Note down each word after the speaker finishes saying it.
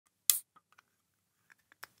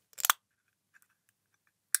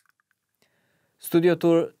Studio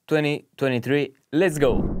Tour 2023, let's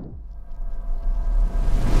go!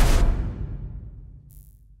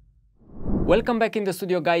 Welcome back in the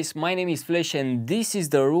studio, guys. My name is Flash and this is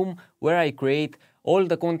the room where I create all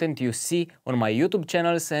the content you see on my YouTube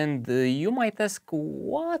channels. And you might ask,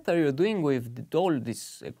 what are you doing with all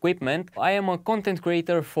this equipment? I am a content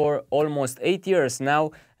creator for almost 8 years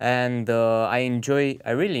now, and I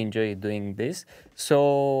really enjoy doing this.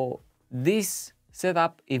 So this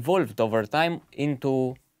setup evolved over time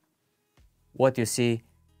into what you see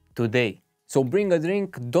today. So bring a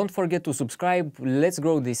drink, don't forget to subscribe, let's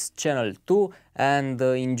grow this channel too, and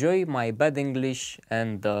enjoy my bad English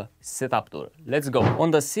and setup tour. Let's go!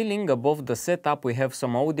 On the ceiling above the setup we have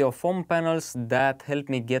some audio foam panels that help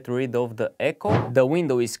me get rid of the echo. The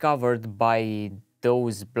window is covered by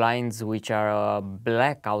those blinds which are a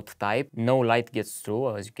blackout type. No light gets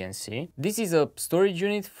through, as you can see. This is a storage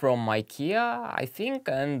unit from IKEA, I think,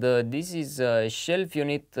 and this is a shelf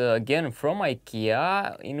unit again from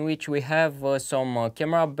IKEA, in which we have some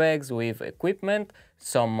camera bags with equipment,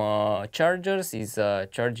 some chargers, is a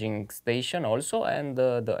charging station also, and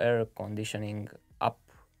the air conditioning up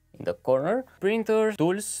in the corner. Printers,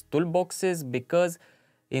 tools, toolboxes, because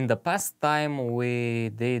in the past time we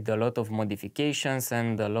did a lot of modifications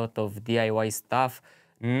and a lot of DIY stuff,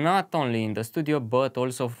 not only in the studio but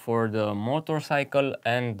also for the motorcycle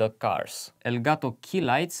and the cars. Elgato key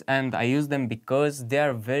lights, and I use them because they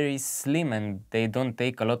are very slim and they don't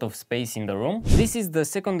take a lot of space in the room. This is the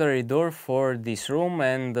secondary door for this room,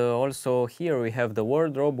 and also here we have the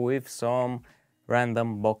wardrobe with some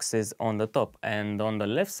random boxes on the top, and on the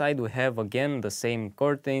left side we have again the same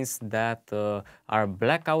curtains that are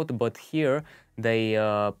blackout, but here they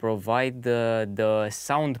provide the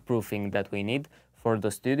soundproofing that we need for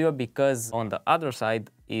the studio, because on the other side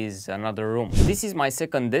is another room. This is my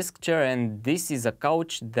second desk chair, and this is a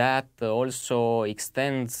couch that also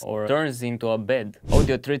extends or turns into a bed.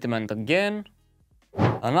 Audio treatment again.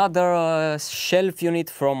 Another shelf unit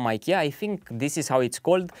from IKEA, I think this is how it's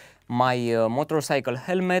called. My motorcycle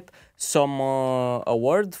helmet, some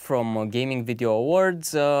award from Gaming Video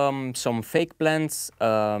Awards, some fake plants,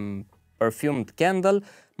 perfumed candle,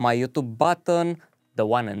 my YouTube button, the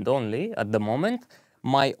one and only at the moment,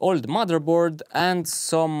 my old motherboard, and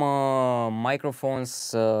some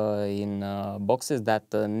microphones in boxes that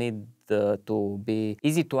need to be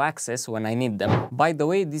easy to access when I need them. By the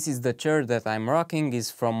way, this is the chair that I'm rocking,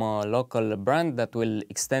 is from a local brand that will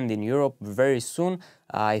extend in Europe very soon.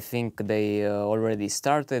 I think they already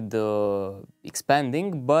started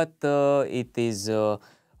expanding, but it is a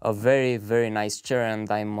very nice chair,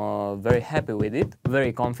 and I'm very happy with it.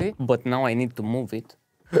 Very comfy, but now I need to move it.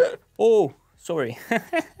 Oh, sorry.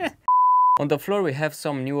 On the floor we have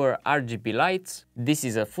some newer RGB lights. This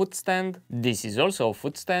is a foot stand. This is also a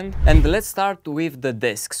foot stand. And let's start with the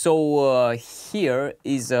desk. So here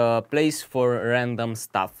is a place for random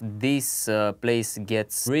stuff. This place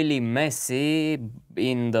gets really messy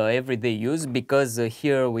in the everyday use, because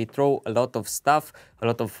here we throw a lot of stuff, a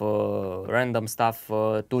lot of random stuff,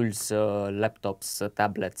 tools, laptops,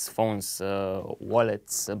 tablets, phones,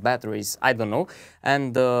 wallets, batteries, I don't know.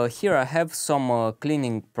 And here I have some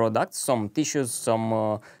cleaning products, some tissues,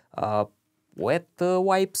 some wet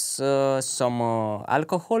wipes, some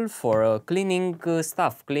alcohol for cleaning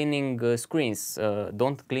stuff, cleaning screens.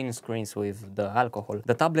 Don't clean screens with the alcohol.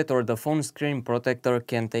 The tablet or the phone screen protector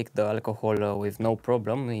can take the alcohol with no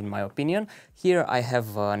problem, in my opinion. Here I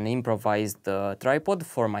have an improvised tripod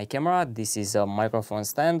for my camera. This is a microphone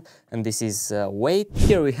stand, and this is weight.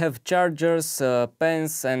 Here we have chargers,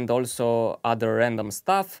 pens, and also other random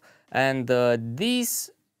stuff. And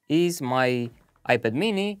this is my iPad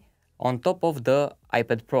mini on top of the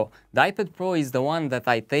iPad Pro. The iPad Pro is the one that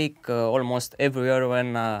I take almost everywhere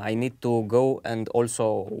when I need to go and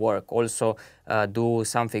also work, also do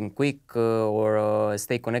something quick or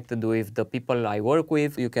stay connected with the people I work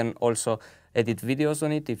with. You can also edit videos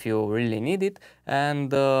on it if you really need it.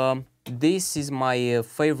 And this is my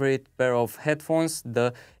favorite pair of headphones,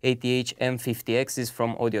 the ATH M50X is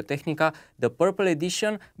from Audio-Technica, the purple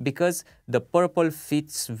edition, because the purple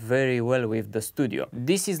fits very well with the studio.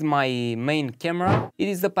 This is my main camera. It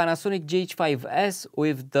is the Panasonic GH5S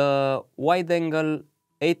with the wide-angle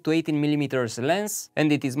 8 to 18mm lens,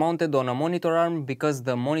 and it is mounted on a monitor arm because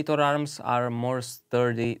the monitor arms are more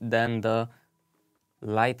sturdy than the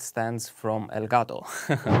light stands from Elgato.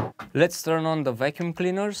 Let's turn on the vacuum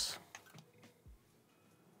cleaners.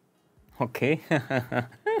 Okay.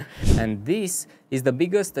 And this is the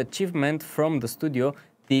biggest achievement from the studio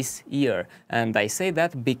this year, and I say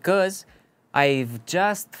that because I've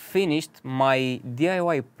just finished my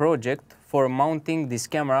DIY project for mounting this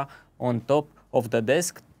camera on top of the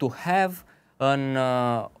desk to have an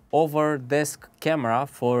over desk camera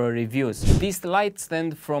for reviews. This light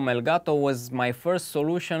stand from Elgato was my first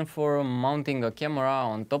solution for mounting a camera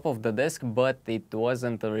on top of the desk, but it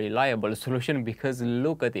wasn't a reliable solution because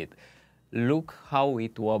look at it. Look how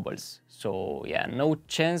it wobbles. So yeah, no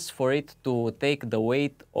chance for it to take the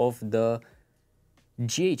weight of the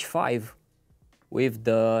GH5 with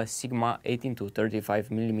the Sigma 18 to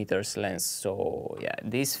 35 millimeters lens. So yeah,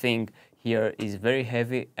 this thing here is very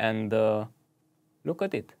heavy, and look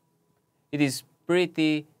at it. It is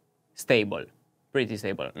pretty stable,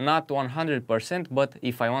 Not 100%, but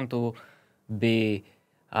if I want to be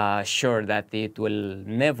sure that it will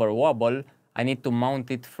never wobble, I need to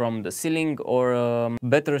mount it from the ceiling, or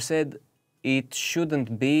better said, it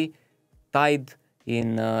shouldn't be tied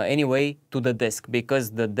in any way to the desk,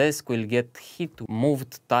 because the desk will get hit,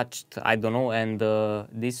 moved, touched, I don't know, and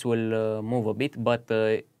this will move a bit, but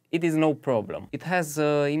it is no problem. It has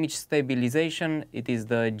image stabilization. It is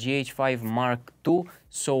the GH5 Mark II,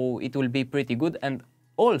 so it will be pretty good. And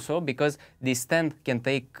also because this stand can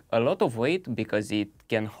take a lot of weight, because it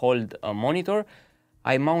can hold a monitor,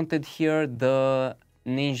 I mounted here the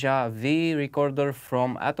Ninja V recorder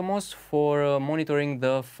from Atomos for monitoring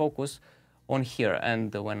the focus on here.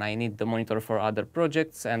 And when I need the monitor for other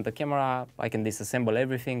projects and the camera, I can disassemble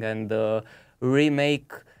everything and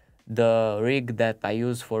remake the rig that I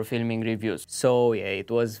use for filming reviews. So yeah, it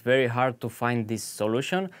was very hard to find this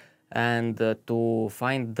solution and to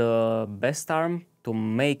find the best arm to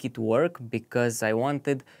make it work, because I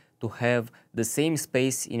wanted to have the same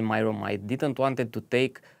space in my room. I didn't want it to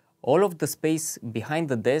take all of the space behind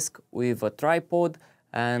the desk with a tripod,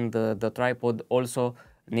 and the tripod also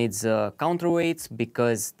needs counterweights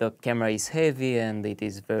because the camera is heavy and it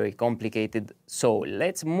is very complicated. So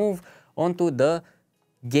let's move on to the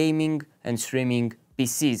gaming and streaming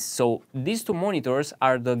PCs. So these two monitors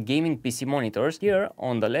are the gaming PC monitors. Here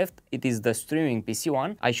on the left, it is the streaming PC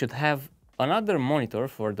one. I should have another monitor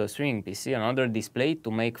for the streaming PC, another display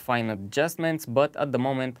to make fine adjustments, but at the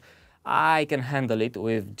moment I can handle it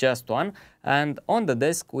with just one. And on the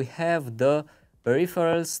desk we have the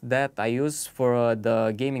peripherals that I use for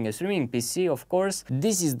the gaming and streaming PC, of course.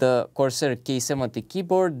 This is the Corsair K70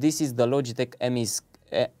 keyboard, this is the Logitech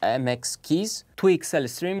MX keys, 2XL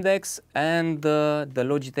Stream Decks, and the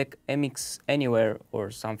Logitech MX Anywhere or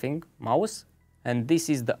something mouse. And this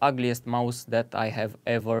is the ugliest mouse that I have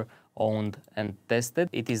ever owned and tested.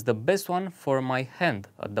 It is the best one for my hand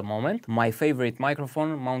at the moment. My favorite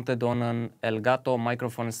microphone mounted on an Elgato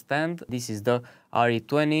microphone stand. This is the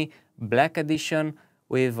RE20 Black Edition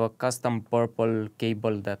with a custom purple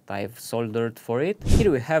cable that I've soldered for it. Here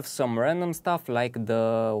we have some random stuff like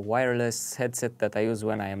the wireless headset that I use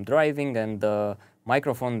when I am driving, and the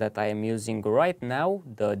microphone that I am using right now,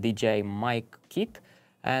 the DJI mic kit.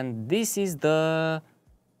 And this is the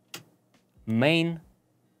main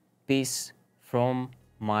piece from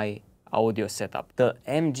my audio setup, the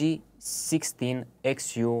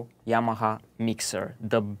MG16XU Yamaha mixer,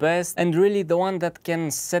 the best and really the one that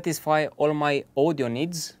can satisfy all my audio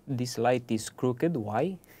needs. This light is crooked,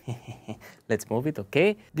 why? Let's move it,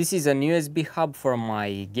 okay. This is an USB hub for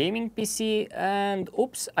my gaming PC, and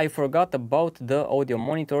oops, I forgot about the audio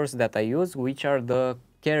monitors that I use, which are the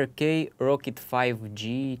KRK Rocket 5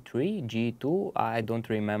 G3, G2, I don't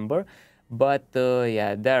remember. But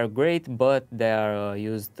yeah, they are great, but they are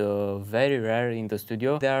used very rare in the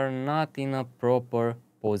studio. They are not in a proper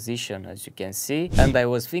position, as you can see. And I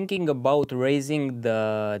was thinking about raising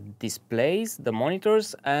the displays, the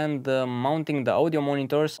monitors, and mounting the audio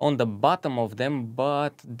monitors on the bottom of them,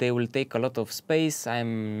 but they will take a lot of space.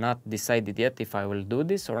 I'm not decided yet if I will do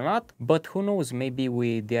this or not, but who knows, maybe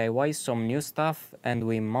we DIY some new stuff and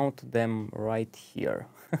we mount them right here.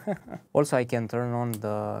 Also, I can turn on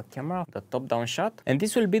the camera, the top-down shot, and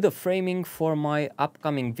this will be the framing for my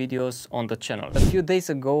upcoming videos on the channel. A few days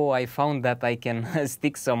ago I found that I can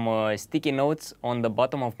stick some sticky notes on the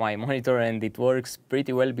bottom of my monitor, and it works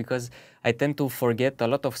pretty well because I tend to forget a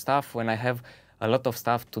lot of stuff when I have a lot of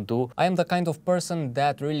stuff to do. I am the kind of person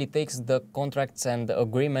that really takes the contracts and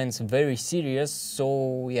agreements very serious,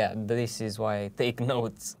 so yeah, this is why I take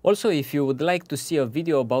notes. Also, if you would like to see a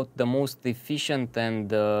video about the most efficient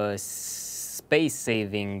and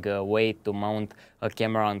space-saving way to mount a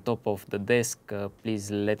camera on top of the desk,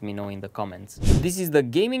 please let me know in the comments. This is the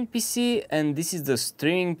gaming PC and this is the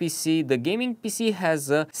streaming PC. The gaming PC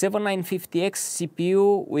has a 7950X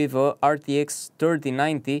CPU with a RTX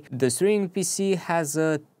 3090. The streaming PC has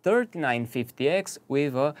a 3950X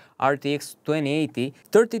with a RTX 2080.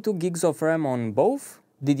 32 gigs of RAM on both,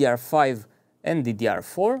 DDR5 and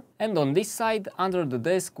DDR4. And on this side, under the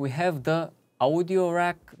desk, we have the audio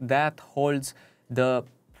rack that holds the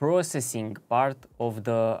processing part of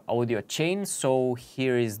the audio chain. So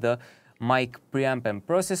here is the mic preamp and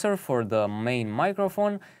processor for the main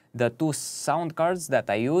microphone, the two sound cards that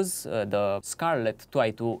I use, the Scarlett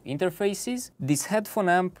 2i2 interfaces. This headphone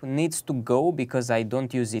amp needs to go because I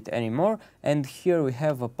don't use it anymore, and here we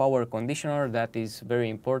have a power conditioner that is very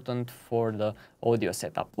important for the audio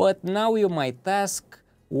setup. But now you might ask,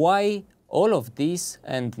 why all of this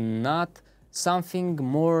and not something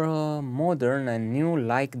more modern and new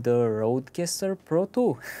like the Rodecaster Pro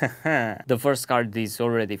 2? The first card is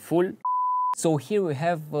already full. So here we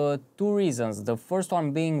have two reasons. The first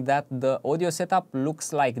one being that the audio setup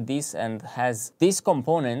looks like this and has these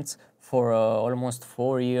components for almost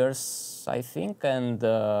 4 years, I think, and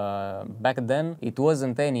back then it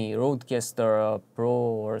wasn't any Rodecaster Pro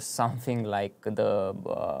or something like the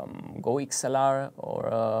Go XLR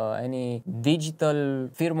or any digital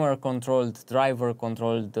firmware controlled, driver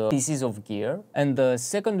controlled pieces of gear. And the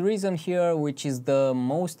second reason here, which is the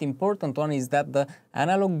most important one, is that the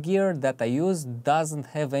analog gear that I use doesn't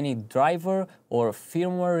have any driver or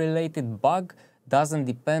firmware related bug, doesn't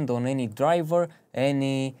depend on any driver,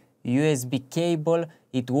 any USB cable.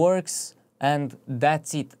 It works and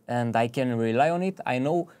that's it, and I can rely on it. I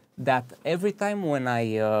know that every time when I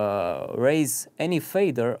raise any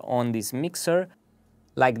fader on this mixer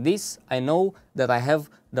like this, I know that I have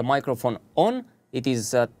the microphone on, it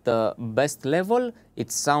is at the best level,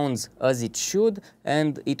 it sounds as it should,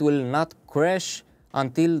 and it will not crash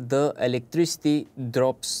until the electricity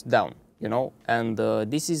drops down, you know. And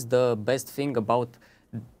this is the best thing about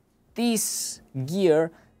this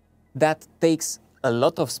gear, that takes a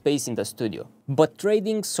lot of space in the studio. But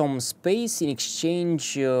trading some space in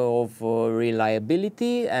exchange of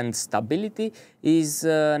reliability and stability is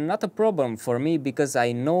not a problem for me, because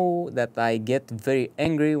I know that I get very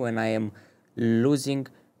angry when I am losing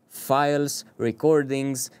files,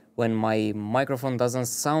 recordings, when my microphone doesn't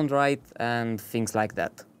sound right and things like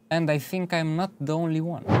that. And I think I'm not the only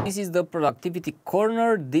one. This is the productivity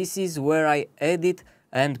corner. This is where I edit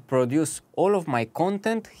and produce all of my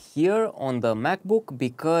content here on the MacBook,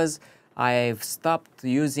 because I've stopped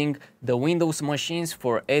using the Windows machines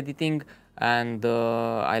for editing, and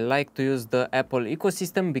I like to use the Apple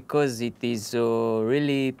ecosystem because it is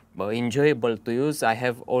really enjoyable to use. I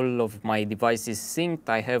have all of my devices synced,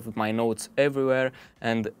 I have my notes everywhere,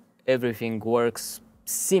 and everything works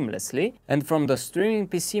seamlessly. And from the streaming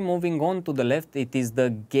PC moving on to the left, it is the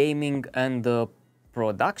gaming and the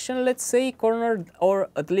production, let's say, corner, or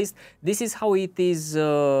at least this is how it is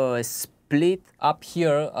split up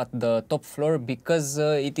here at the top floor, because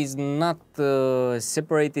it is not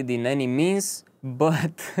separated in any means,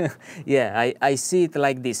 but yeah, I see it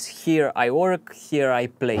like this. Here I work, here I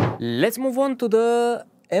play. Let's move on to the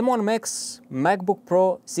M1 Max MacBook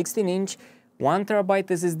Pro 16-inch, 1TB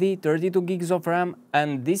SSD, 32 gigs of RAM,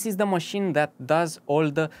 and this is the machine that does all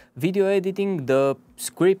the video editing, the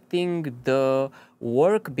scripting, the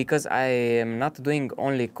work, because I am not doing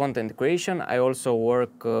only content creation, I also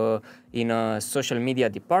work in a social media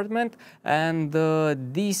department, and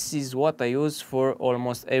this is what I use for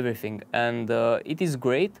almost everything, and it is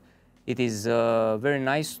great. It is very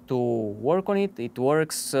nice to work on it. It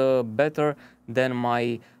works better than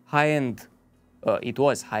my high-end. It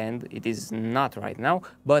was high-end, it is not right now,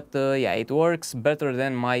 but yeah, it works better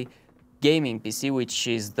than my gaming PC, which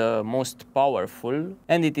is the most powerful,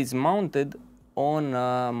 and it is mounted on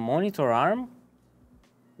a monitor arm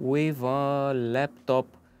with a laptop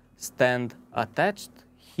stand attached.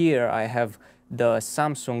 Here I have the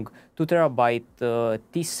Samsung 2TB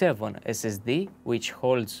T7 SSD, which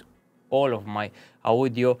holds all of my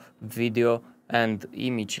audio, video, and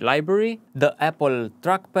image library, the Apple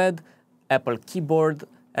trackpad, Apple keyboard,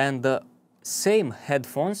 and the same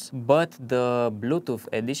headphones, but the Bluetooth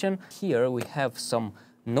edition. Here we have some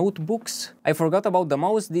notebooks. I forgot about the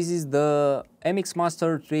mouse. This is the MX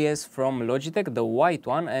Master 3S from Logitech, the white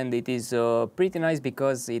one, and it is pretty nice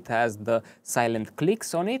because it has the silent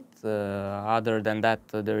clicks on it. Other than that,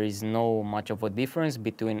 there is no much of a difference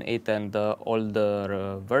between it and the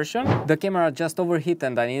older version. The camera just overheat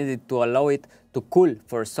and I needed to allow it to cool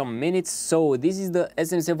for some minutes. So this is the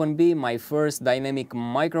SM7B, my first dynamic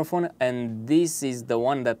microphone, and this is the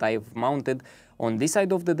one that I've mounted on this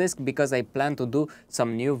side of the desk because I plan to do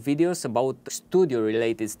some new videos about studio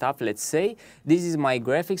related stuff, let's say. This is my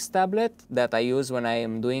graphics tablet that I use when I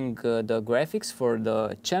am doing the graphics for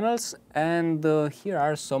the channels, and here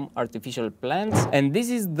are some artificial plants. And this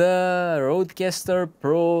is the Rodecaster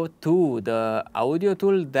Pro 2, the audio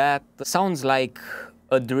tool that sounds like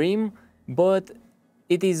a dream, but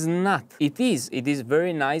it is not. It is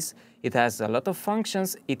very nice. It has a lot of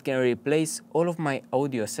functions. It can replace all of my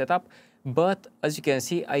audio setup, but as you can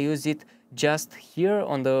see, I use it just here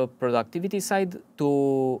on the productivity side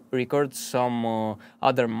to record some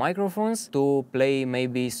other microphones, to play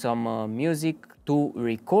maybe some music, to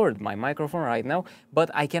record my microphone right now,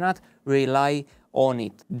 but I cannot rely on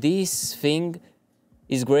it. This thing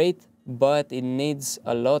is great, but it needs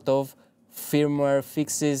a lot of firmware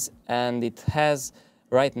fixes and it has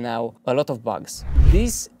right now a lot of bugs.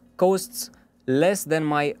 This costs less than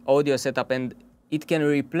my audio setup and it can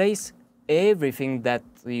replace everything that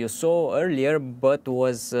you saw earlier but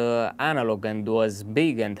was analog and was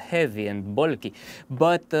big and heavy and bulky.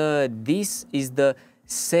 But this is the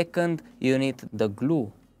second unit. The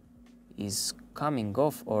glue is coming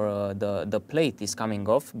off, or the plate is coming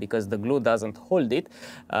off because the glue doesn't hold it.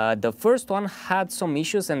 The first one had some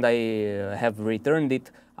issues and I have returned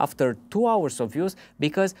it after 2 hours of use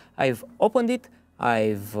because I've opened it,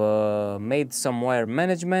 I've made some wire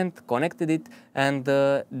management, connected it, and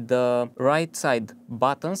the right side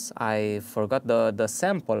buttons, I forgot the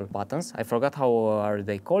sample buttons, I forgot how are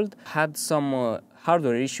they called, had some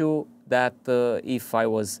hardware issue that if I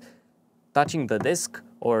was touching the desk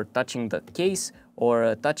or touching the case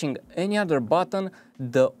or touching any other button,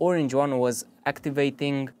 the orange one was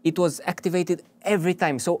activating. It was activated every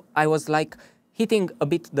time. So I was like hitting a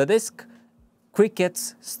bit the desk,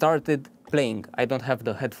 crickets started playing. I don't have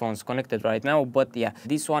the headphones connected right now, but yeah,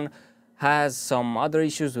 this one has some other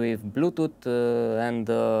issues with Bluetooth and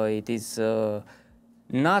it is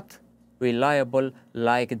not reliable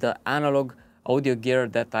like the analog audio gear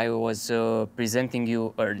that I was presenting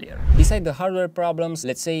you earlier. Beside the hardware problems,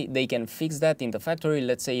 let's say they can fix that in the factory.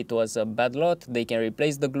 Let's say it was a bad lot, they can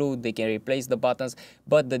replace the glue, they can replace the buttons,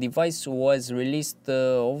 but the device was released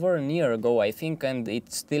over a year ago, I think, and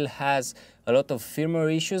it still has a lot of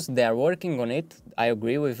firmware issues. They are working on it, I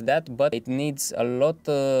agree with that, but it needs a lot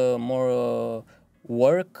more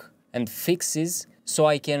work and fixes so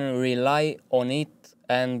I can rely on it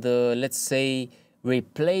and let's say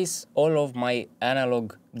replace all of my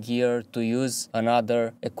analog gear to use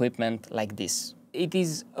another equipment like this. It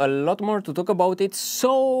is a lot more to talk about it,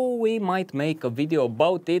 so we might make a video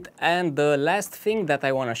about it. And the last thing that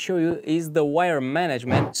I want to show you is the wire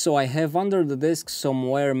management. So I have under the desk some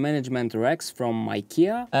wire management racks from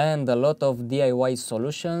IKEA and a lot of DIY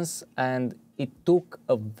solutions, and it took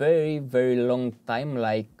a very long time,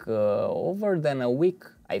 like over than a week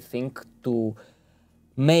I think, to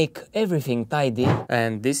make everything tidy.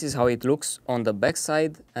 And this is how it looks on the back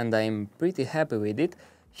side, and I'm pretty happy with it.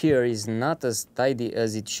 Here is not as tidy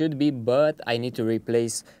as it should be, but I need to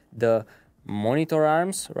replace the monitor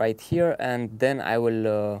arms right here, and then I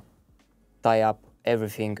will tie up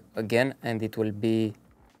everything again and it will be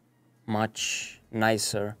much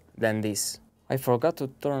nicer than this. I forgot to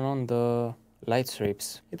turn on the light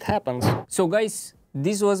strips. It happens. So guys,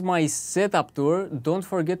 this was my setup tour. Don't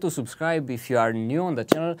forget to subscribe if you are new on the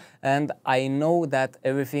channel, and I know that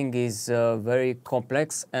everything is very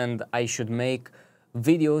complex and I should make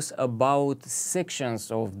videos about sections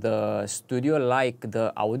of the studio, like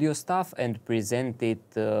the audio stuff, and present it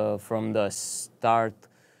from the start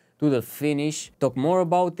to the finish, talk more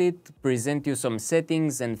about it, present you some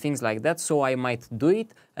settings and things like that. So I might do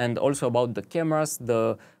it, and also about the cameras,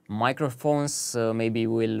 the microphones, maybe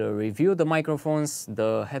we'll review the microphones,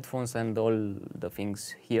 the headphones and all the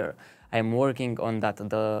things here. I'm working on that.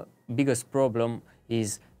 The biggest problem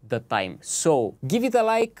is the time. So give it a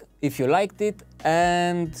like if you liked it,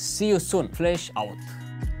 and see you soon. Flash out.